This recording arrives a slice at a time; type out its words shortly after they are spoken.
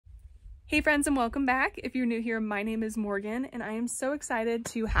Hey friends, and welcome back. If you're new here, my name is Morgan and I am so excited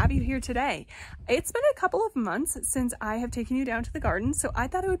to have you here today. It's been a couple of months since I have taken you down to the garden, so I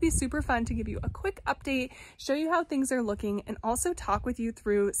thought it would be super fun to give you a quick update, show you how things are looking, and also talk with you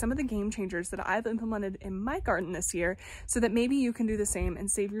through some of the game changers that I've implemented in my garden this year so that maybe you can do the same and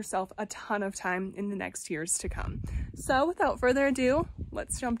save yourself a ton of time in the next years to come. So without further ado,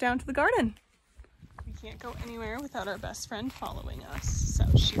 let's jump down to the garden. We can't go anywhere without our best friend following us, so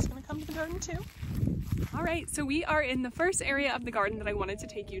she's gonna come to the garden too. All right, so we are in the first area of the garden that I wanted to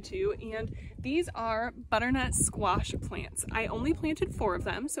take you to, and these are butternut squash plants. I only planted 4 of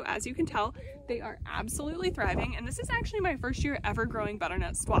them, so as you can tell, they are absolutely thriving, and this is actually my first year ever growing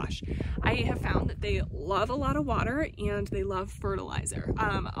butternut squash. I have found that they love a lot of water and they love fertilizer.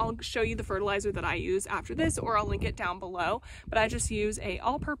 I'll show you the fertilizer that I use after this, or I'll link it down below, but I just use a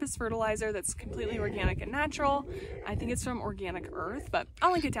all-purpose fertilizer that's completely organic and natural. I think it's from Organic Earth, but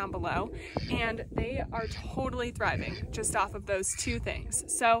I'll link it down below, and they are totally thriving just off of those 2 things.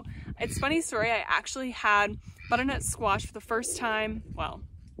 So it's a funny story, I actually had butternut squash for the first time, well,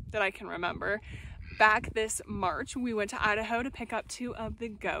 that I can remember. Back this March, we went to Idaho to pick up 2 of the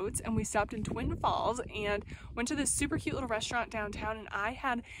goats, and we stopped in Twin Falls and went to this super cute little restaurant downtown, and I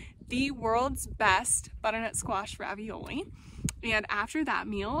had the world's best butternut squash ravioli. And after that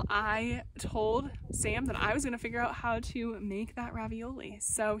meal, I told Sam that I was gonna figure out how to make that ravioli.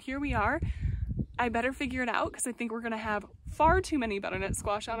 So here we are. I better figure it out because I think we're gonna have far too many butternut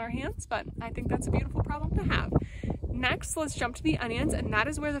squash on our hands, but I think that's a beautiful problem to have. Next, let's jump to the onions, and that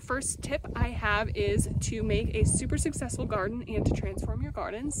is where the first tip I have is to make a super successful garden and to transform your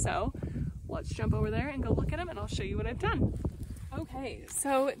garden. So let's jump over there and go look at them, and I'll show you what I've done. Okay,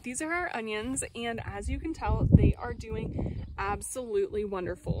 so these are our onions, and as you can tell, they are doing absolutely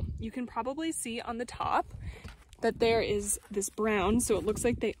wonderful. You can probably see on the top that there is this brown, so it looks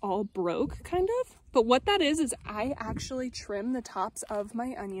like they all broke kind of. But what that is I actually trim the tops of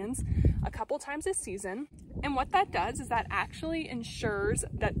my onions a couple times a season. And what that does is that actually ensures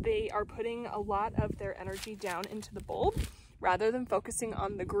that they are putting a lot of their energy down into the bulb rather than focusing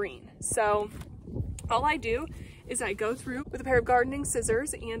on the green. So all I do is I go through with a pair of gardening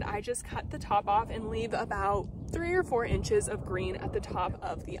scissors and I just cut the top off and leave about 3 or 4 inches of green at the top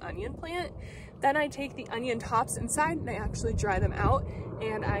of the onion plant. Then I take the onion tops inside and I actually dry them out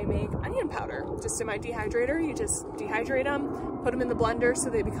and I make onion powder. Just in my dehydrator, you just dehydrate them, put them in the blender so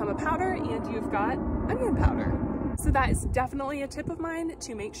they become a powder, and you've got onion powder. So that is definitely a tip of mine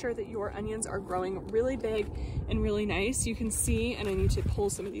to make sure that your onions are growing really big and really nice. You can see, and I need to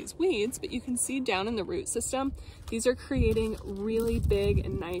pull some of these weeds, but you can see down in the root system, these are creating really big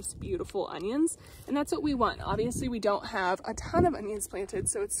and nice, beautiful onions. And that's what we want. Obviously, we don't have a ton of onions planted,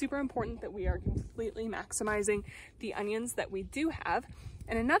 so it's super important that we are completely maximizing the onions that we do have.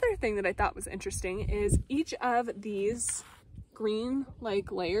 And another thing that I thought was interesting is each of these green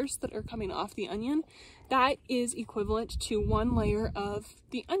like layers that are coming off the onion, that is equivalent to 1 layer of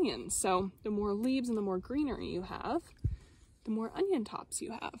the onion. So the more leaves and the more greenery you have, the more onion tops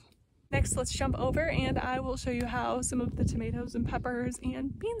you have. Next, let's jump over and I will show you how some of the tomatoes and peppers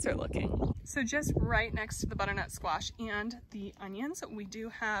and beans are looking. So just right next to the butternut squash and the onions, we do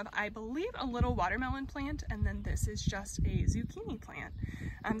have, I believe, a little watermelon plant, and then this is just a zucchini plant.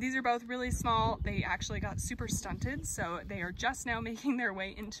 These are both really small. They actually got super stunted, so they are just now making their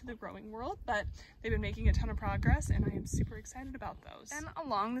way into the growing world, but they've been making a ton of progress and I am super excited about those. And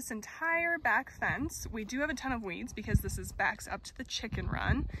along this entire back fence, we do have a ton of weeds because this backs up to the chicken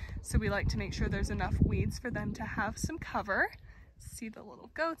run. So we like to make sure there's enough weeds for them to have some cover. See the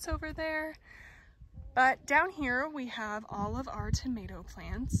little goats over there. But down here we have all of our tomato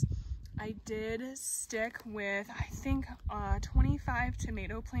plants. I did stick with, I think, 25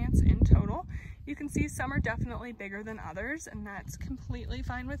 tomato plants in total. You can see some are definitely bigger than others, and that's completely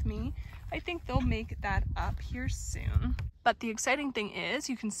fine with me. I think they'll make that up here soon. But the exciting thing is,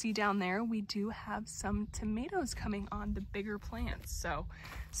 you can see down there, we do have some tomatoes coming on the bigger plants. So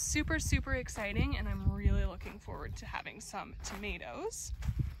super, super exciting, and I'm really looking forward to having some tomatoes.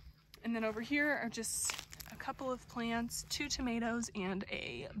 And then over here are just a couple of plants, 2 tomatoes and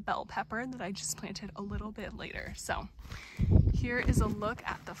a bell pepper that I just planted a little bit later. So here is a look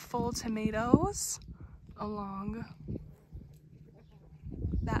at the full tomatoes along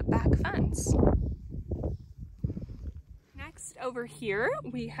that back fence. Next over here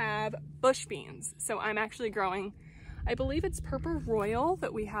we have bush beans. So I'm actually growing, I believe it's Purple Royal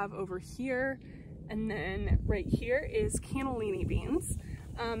that we have over here, and then right here is cannellini beans.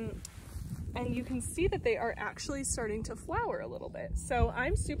 And you can see that they are actually starting to flower a little bit. So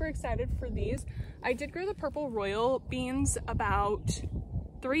I'm super excited for these. I did grow the Purple Royal beans about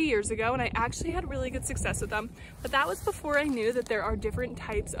 3 years ago, and I actually had really good success with them. But that was before I knew that there are different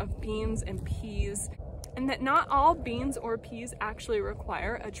types of beans and peas, and that not all beans or peas actually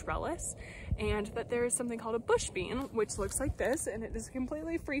require a trellis, and that there is something called a bush bean, which looks like this, and it is a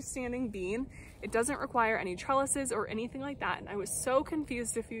completely freestanding bean. It doesn't require any trellises or anything like that, and I was so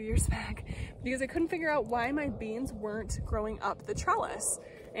confused a few years back because I couldn't figure out why my beans weren't growing up the trellis.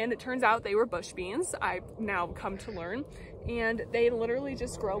 And it turns out they were bush beans, I've now come to learn, and they literally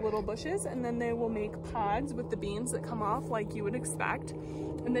just grow little bushes, and then they will make pods with the beans that come off like you would expect.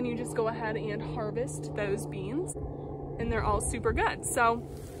 And then you just go ahead and harvest those beans, and they're all super good. So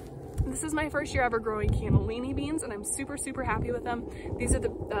this is my first year ever growing cannellini beans, and I'm super, super happy with them. These are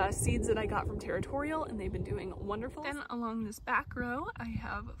the seeds that I got from Territorial, and they've been doing wonderful. And along this back row, I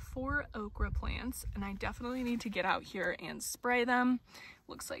have 4 okra plants, and I definitely need to get out here and spray them.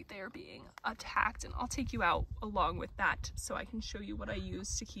 Looks like they are being attacked, and I'll take you out along with that so I can show you what I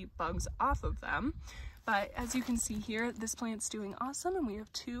use to keep bugs off of them. But as you can see here, this plant's doing awesome, and we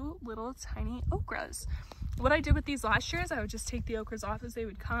have 2 little tiny okras. What I did with these last year is I would just take the okras off as they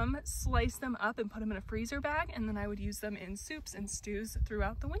would come, slice them up and put them in a freezer bag, and then I would use them in soups and stews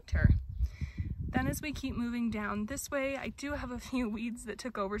throughout the winter. Then as we keep moving down this way, I do have a few weeds that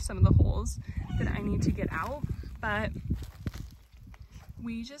took over some of the holes that I need to get out, but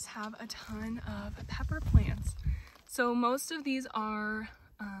we just have a ton of pepper plants. So most of these are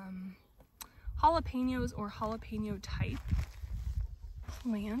jalapenos or jalapeno type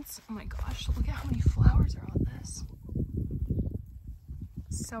plants. Oh my gosh, look at how many flowers are on this.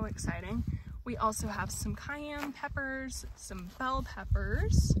 So exciting. We also have some cayenne peppers, some bell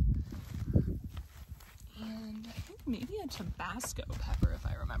peppers, and I think maybe a Tabasco pepper if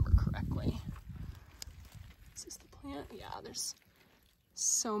I remember correctly. Is this the plant? Yeah, there's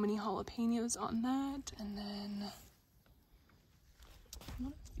so many jalapenos on that. And then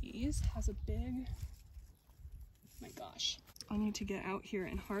one of these has a big, oh my gosh, I need to get out here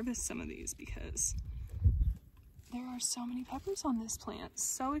and harvest some of these because there are so many peppers on this plant.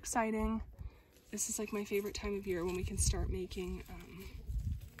 So exciting. This is like my favorite time of year when we can start making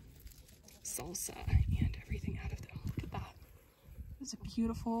salsa and everything out of them. Look at that. It's a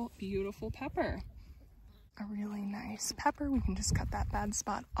beautiful, beautiful pepper. A really nice pepper. We can just cut that bad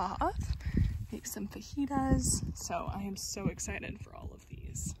spot off, make some fajitas. So I am so excited for all of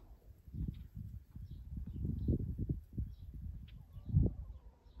these.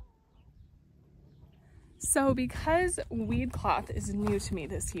 So because weed cloth is new to me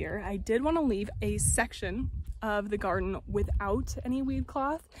this year, I did want to leave a section of the garden without any weed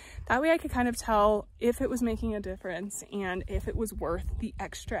cloth. That way I could kind of tell if it was making a difference and if it was worth the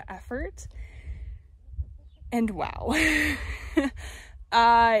extra effort. And wow, it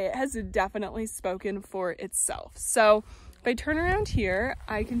has definitely spoken for itself. So if I turn around here,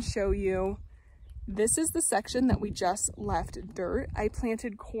 I can show you, this is the section that we just left dirt. I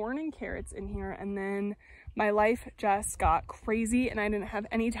planted corn and carrots in here, and then my life just got crazy and I didn't have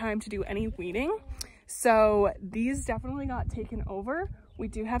any time to do any weeding. So these definitely got taken over. We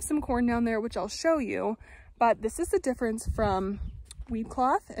do have some corn down there, which I'll show you, but this is the difference from weed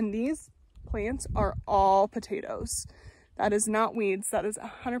cloth, and these plants are all potatoes. That is not weeds, that is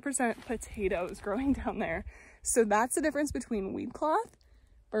 100% potatoes growing down there. So that's the difference between weed cloth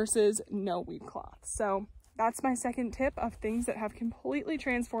versus no weed cloth. So that's my second tip of things that have completely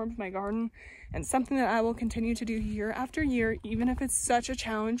transformed my garden, and something that I will continue to do year after year, even if it's such a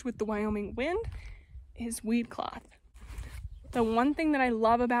challenge with the Wyoming wind, is weed cloth. The one thing that I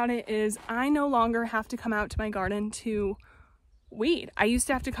love about it is I no longer have to come out to my garden to weed. I used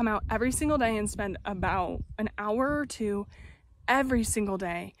to have to come out every single day and spend about an hour or 2 every single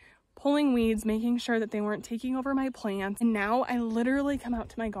day pulling weeds, making sure that they weren't taking over my plants. And now I literally come out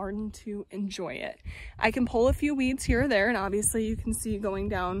to my garden to enjoy it. I can pull a few weeds here or there, and obviously you can see going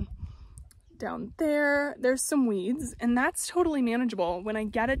down there, there's some weeds, and that's totally manageable. When I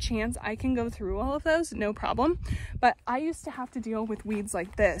get a chance, I can go through all of those, no problem. But I used to have to deal with weeds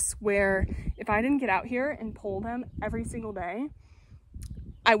like this, where if I didn't get out here and pull them every single day,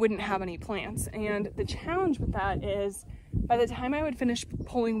 I wouldn't have any plants. And the challenge with that is by the time I would finish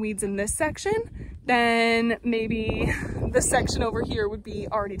pulling weeds in this section, then maybe the section over here would be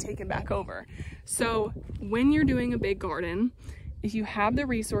already taken back over. So when you're doing a big garden, if you have the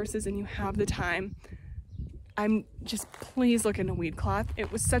resources and you have the time, please look into weed cloth.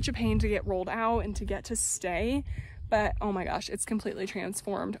 It was such a pain to get rolled out and to get to stay, but oh my gosh, it's completely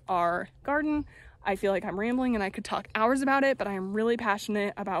transformed our garden. I feel like I'm rambling and I could talk hours about it, but I am really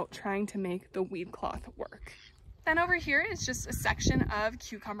passionate about trying to make the weed cloth work. Then over here is just a section of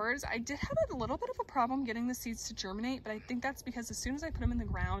cucumbers. I did have a little bit of a problem getting the seeds to germinate, but I think that's because as soon as I put them in the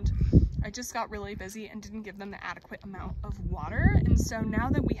ground, I just got really busy and didn't give them the adequate amount of water. And so now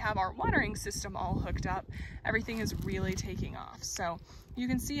that we have our watering system all hooked up, everything is really taking off. So you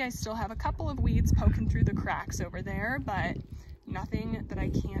can see I still have a couple of weeds poking through the cracks over there, but nothing that I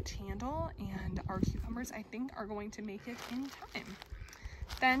can't handle. And our cucumbers, I think, are going to make it in time.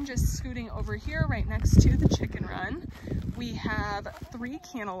 Then just scooting over here right next to the chicken run, we have 3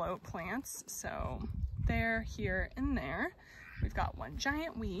 cantaloupe plants. So there, here, and there. We've got one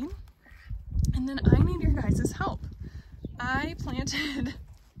giant weed. And then I need your guys' help. I planted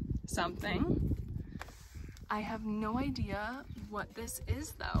something. I have no idea what this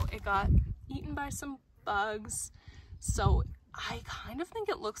is though. It got eaten by some bugs. So I kind of think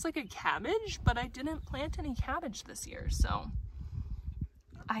it looks like a cabbage, but I didn't plant any cabbage this year. So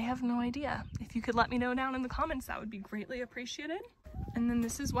I have no idea. If you could let me know down in the comments, that would be greatly appreciated. And then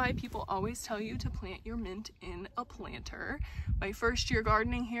this is why people always tell you to plant your mint in a planter. My first year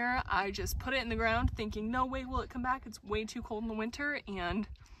gardening here, I just put it in the ground thinking, no way will it come back. It's way too cold in the winter, and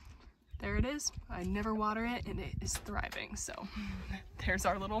there it is. I never water it and it is thriving. So there's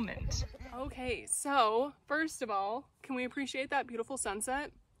our little mint. Okay, so first of all, can we appreciate that beautiful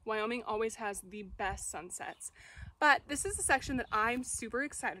sunset? Wyoming always has the best sunsets. But this is a section that I'm super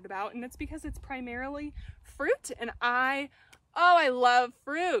excited about, and it's because it's primarily fruit, and I love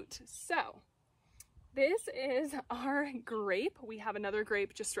fruit. So this is our grape. We have another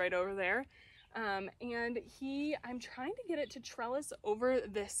grape just right over there. And I'm trying to get it to trellis over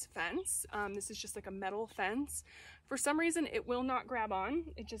this fence. This is just like a metal fence. For some reason, it will not grab on.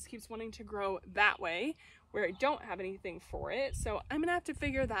 It just keeps wanting to grow that way where I don't have anything for it. So I'm gonna have to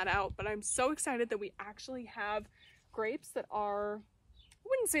figure that out, but I'm so excited that we actually have grapes that are, I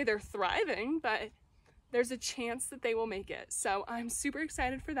wouldn't say they're thriving, but there's a chance that they will make it. So I'm super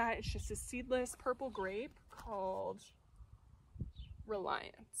excited for that. It's just a seedless purple grape called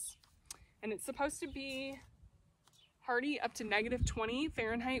Reliance. And it's supposed to be hardy up to -20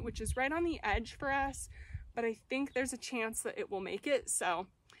 Fahrenheit, which is right on the edge for us. But I think there's a chance that it will make it. So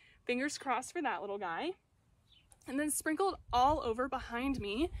fingers crossed for that little guy. And then sprinkled all over behind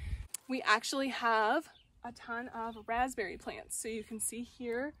me, we actually have a ton of raspberry plants. So you can see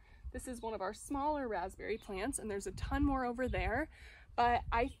here, this is one of our smaller raspberry plants, and there's a ton more over there. But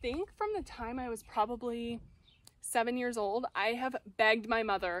I think from the time I was probably 7 years old, I have begged my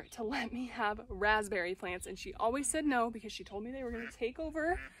mother to let me have raspberry plants, and she always said no because she told me they were going to take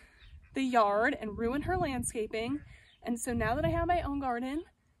over the yard and ruin her landscaping. And so now that I have my own garden,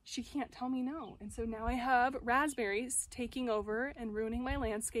 she can't tell me no. And so now I have raspberries taking over and ruining my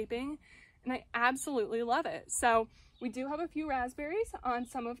landscaping, and I absolutely love it. So we do have a few raspberries on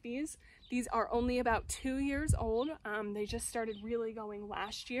some of these. These are only about 2 years old. They just started really going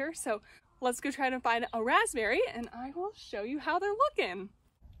last year. So let's go try to find a raspberry and I will show you how they're looking.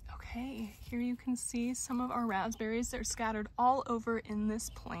 Okay, here you can see some of our raspberries. They're scattered all over in this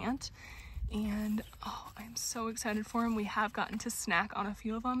plant. And oh, I'm so excited for them. We have gotten to snack on a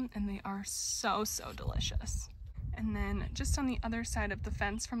few of them and they are so, so delicious. And then just on the other side of the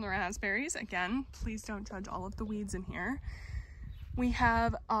fence from the raspberries, again, please don't judge all of the weeds in here, we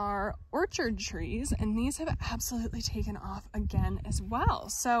have our orchard trees, and these have absolutely taken off again as well.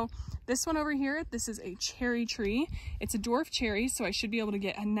 So this one over here, this is a cherry tree. It's a dwarf cherry, so I should be able to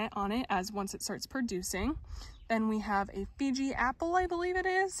get a net on it as once it starts producing. Then we have a Fiji apple, I believe it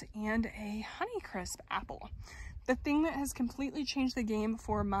is, and a Honeycrisp apple. The thing that has completely changed the game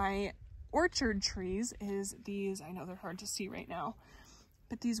for my orchard trees is these, I know they're hard to see right now,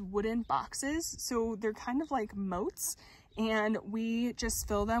 but these wooden boxes. So they're kind of like moats, and we just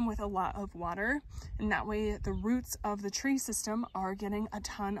fill them with a lot of water, and that way the roots of the tree system are getting a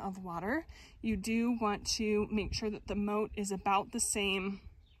ton of water. You do want to make sure that the moat is about the same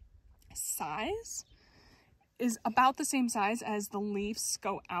size, as the leaves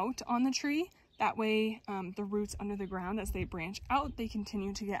go out on the tree. That way the roots under the ground, as they branch out, they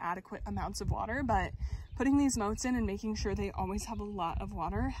continue to get adequate amounts of water. But putting these moats in and making sure they always have a lot of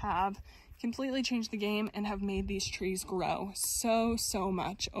water have completely changed the game and have made these trees grow so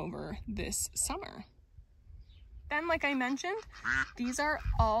much over this summer. Then, like I mentioned, these are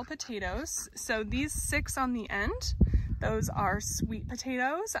all potatoes. So these 6 on the end, those are sweet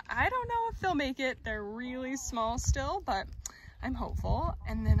potatoes. I don't know if they'll make it. They're really small still, but I'm hopeful.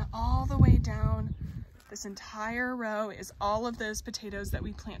 And then all the way down this entire row is all of those potatoes that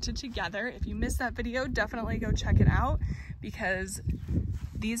we planted together. If you missed that video, definitely go check it out, because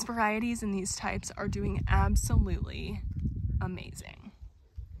these varieties and these types are doing absolutely amazing.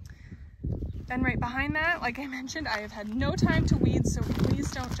 Then right behind that, like I mentioned, I have had no time to weed, so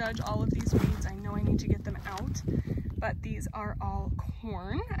please don't judge all of these weeds. I know I need to get them out, but these are all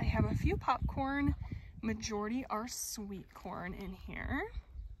corn. I have a few popcorn, majority are sweet corn in here.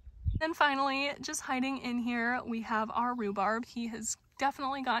 Then finally, just hiding in here, we have our rhubarb. He has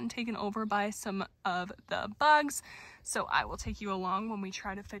definitely gotten taken over by some of the bugs, so I will take you along when we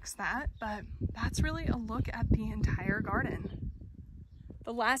try to fix that, but that's really a look at the entire garden.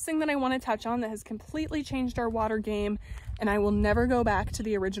 The last thing that I want to touch on that has completely changed our water game, and I will never go back to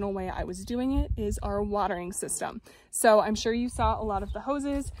the original way I was doing it, is our watering system. So I'm sure you saw a lot of the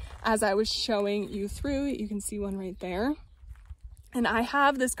hoses as I was showing you through. You can see one right there. And I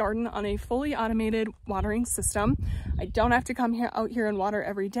have this garden on a fully automated watering system. I don't have to come out here and water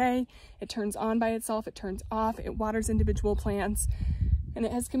every day. It turns on by itself, it turns off, it waters individual plants, and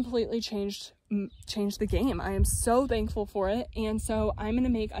it has completely changed the game. I am so thankful for it. And so I'm going to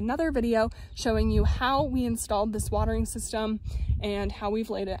make another video showing you how we installed this watering system and how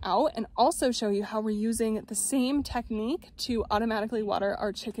we've laid it out, and also show you how we're using the same technique to automatically water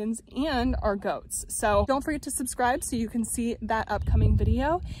our chickens and our goats. So don't forget to subscribe so you can see that upcoming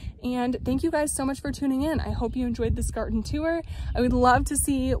video. And thank you guys so much for tuning in. I hope you enjoyed this garden tour. I would love to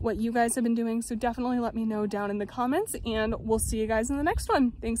see what you guys have been doing, so definitely let me know down in the comments, and we'll see you guys in the next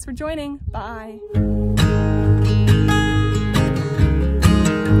one. Thanks for joining. Bye.